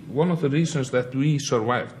 maybe one of the reasons that we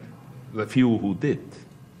survived, the few who did,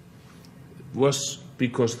 was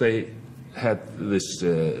because they had this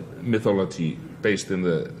mythology based in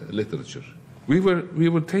the literature. We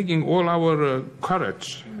were taking all our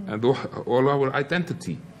courage and all our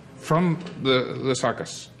identity from the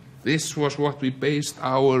sagas. This was what we based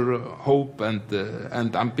our hope and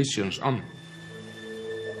ambitions on.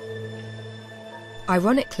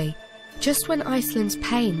 Ironically, just when Iceland's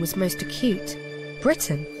pain was most acute,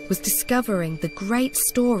 Britain was discovering the great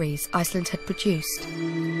stories Iceland had produced.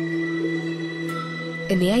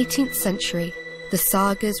 In the 18th century, the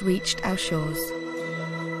sagas reached our shores.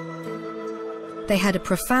 They had a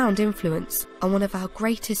profound influence on one of our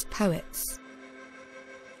greatest poets.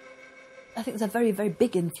 I think there's a very, very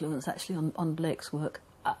big influence actually on Blake's work.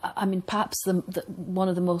 I mean, perhaps one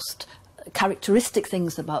of the most characteristic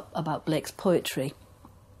things about Blake's poetry,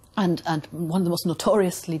 and one of the most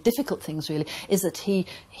notoriously difficult things really, is that he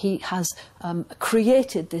has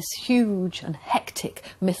created this huge and hectic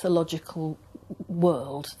mythological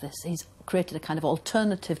world. He's created a kind of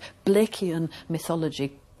alternative Blakean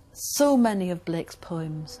mythology. So many of Blake's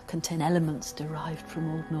poems contain elements derived from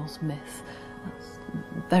Old Norse myth. That's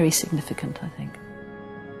very significant, I think.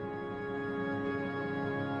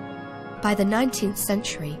 By the 19th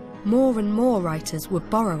century, more and more writers were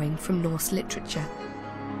borrowing from Norse literature.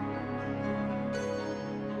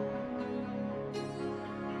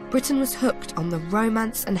 Britain was hooked on the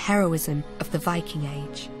romance and heroism of the Viking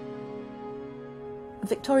Age.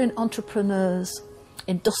 Victorian entrepreneurs,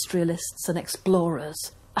 industrialists and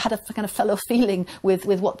explorers had a kind of fellow feeling with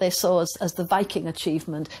what they saw as the Viking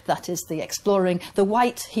achievement, that is the exploring, the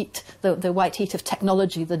white heat of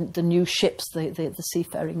technology, the new ships, the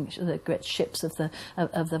seafaring, the great ships of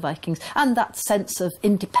the Vikings, and that sense of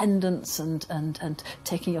independence and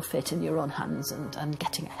taking your fate in your own hands and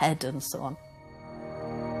getting ahead and so on.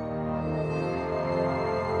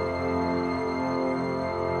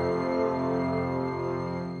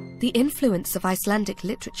 The influence of Icelandic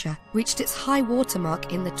literature reached its high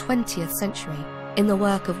watermark in the 20th century in the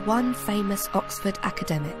work of one famous Oxford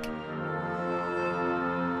academic.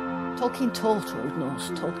 Tolkien taught Old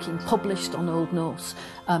Norse, Tolkien published on Old Norse,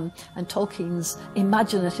 and Tolkien's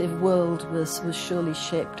imaginative world was surely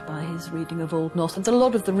shaped by his reading of Old Norse. And the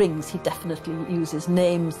Lord of the Rings, he definitely uses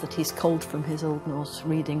names that he's culled from his Old Norse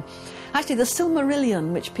reading. Actually, the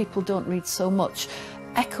Silmarillion, which people don't read so much,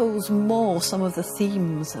 echoes more some of the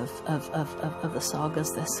themes of the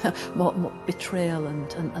sagas. There's more betrayal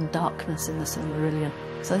and darkness in the Silmarillion.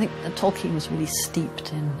 So I think that Tolkien was really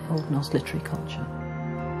steeped in Old Norse literary culture.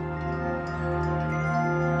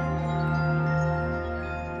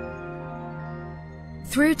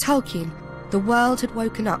 Through Tolkien, the world had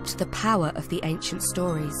woken up to the power of the ancient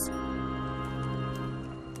stories.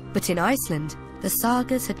 But in Iceland, the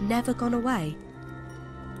sagas had never gone away.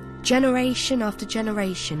 Generation after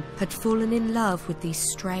generation had fallen in love with these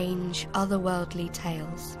strange, otherworldly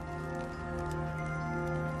tales.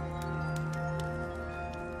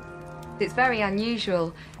 It's very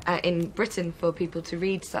unusual in Britain for people to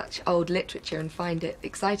read such old literature and find it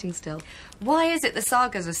exciting still. Why is it the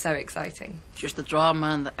sagas are so exciting? Just the drama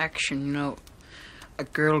and the action, you know. A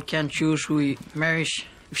girl can't choose who he marries.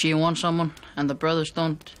 If she wants someone and the brothers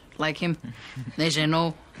don't like him, they say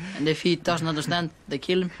no. And if he doesn't understand, they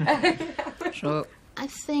kill him. So I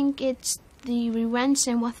think it's the revenge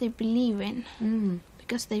and what they believe in.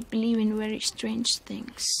 Because they believe in very strange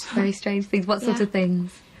things. Very strange things? What sort of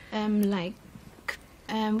things? Like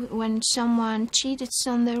when someone cheated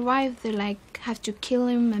on their wife, they like have to kill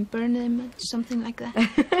him and burn him, something like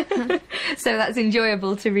that. So that's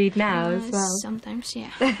enjoyable to read now as well? Sometimes, yeah.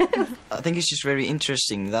 I think it's just very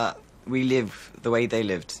interesting that we live the way they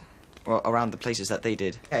lived. Or around the places that they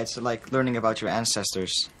did. Yeah, it's like learning about your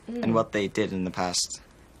ancestors and what they did in the past.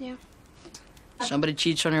 Yeah. Somebody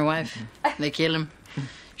cheats on your wife, they kill him.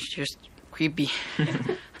 It's just creepy.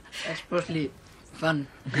 That's mostly fun,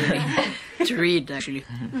 really, to read, actually.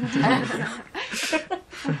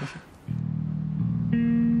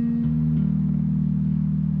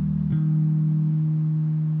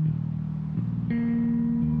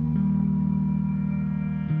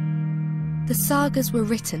 The sagas were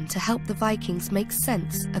written to help the Vikings make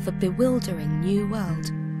sense of a bewildering new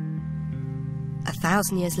world.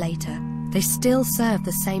 1,000 years later, they still serve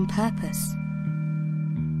the same purpose.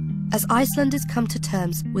 As Icelanders come to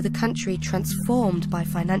terms with a country transformed by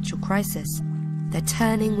financial crisis, they're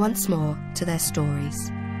turning once more to their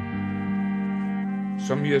stories.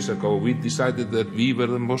 Some years ago, we decided that we were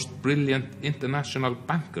the most brilliant international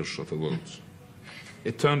bankers of the world.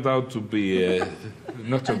 It turned out to be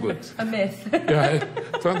not so good. A myth. Yeah,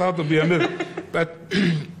 it turned out to be a myth. But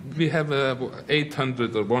we have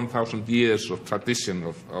 800 or 1,000 years of tradition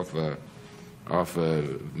of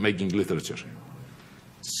making literature.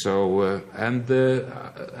 So,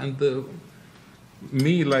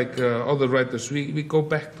 me, like other writers, we go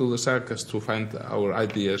back to the sagas to find our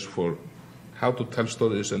ideas for how to tell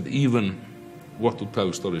stories and even what to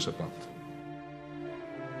tell stories about.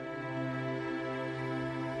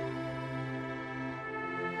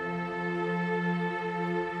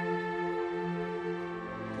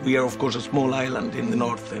 We are, of course, a small island in the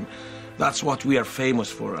north, and that's what we are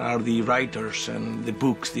famous for, are the writers and the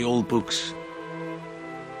books, the old books.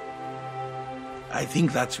 I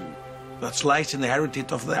think that lies in the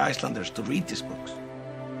heritage of the Icelanders to read these books.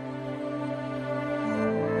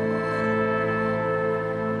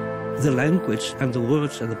 The language and the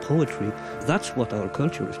words and the poetry, that's what our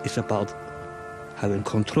culture is about. Having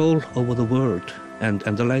control over the word and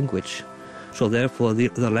the language. So therefore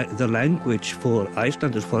the language for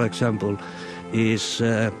Icelanders, for example, is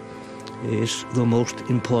the most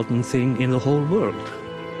important thing in the whole world.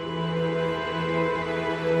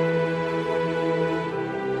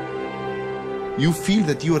 You feel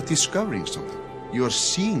that you are discovering something. You are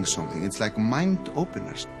seeing something. It's like mind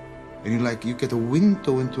openers. And you get a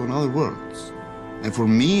window into another world. And for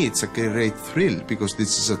me, it's a great thrill because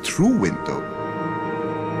this is a true window.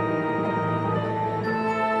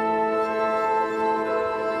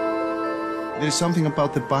 There is something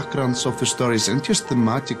about the backgrounds of the stories and just the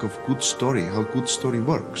magic of good story, how good story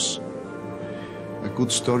works. A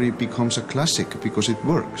good story becomes a classic because it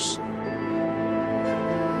works.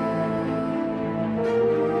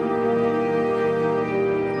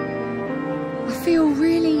 I feel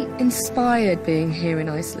really inspired being here in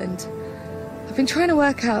Iceland. I've been trying to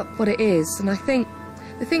work out what it is, and I think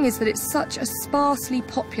the thing is that it's such a sparsely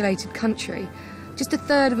populated country, just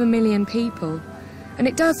 250,000 people. And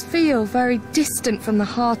it does feel very distant from the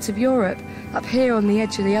heart of Europe, up here on the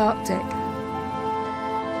edge of the Arctic.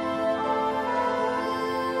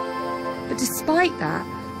 But despite that,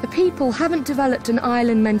 the people haven't developed an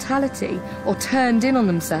island mentality or turned in on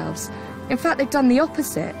themselves. In fact, they've done the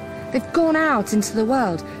opposite. They've gone out into the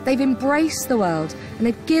world, they've embraced the world, and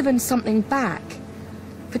they've given something back.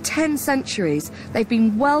 For 10 centuries, they've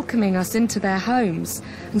been welcoming us into their homes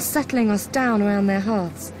and settling us down around their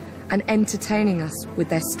hearths, and entertaining us with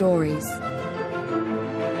their stories.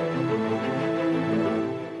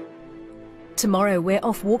 Tomorrow we're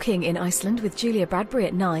off walking in Iceland with Julia Bradbury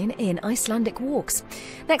at 9 in Icelandic Walks.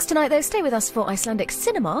 Next tonight though, stay with us for Icelandic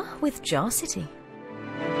cinema with Jar City.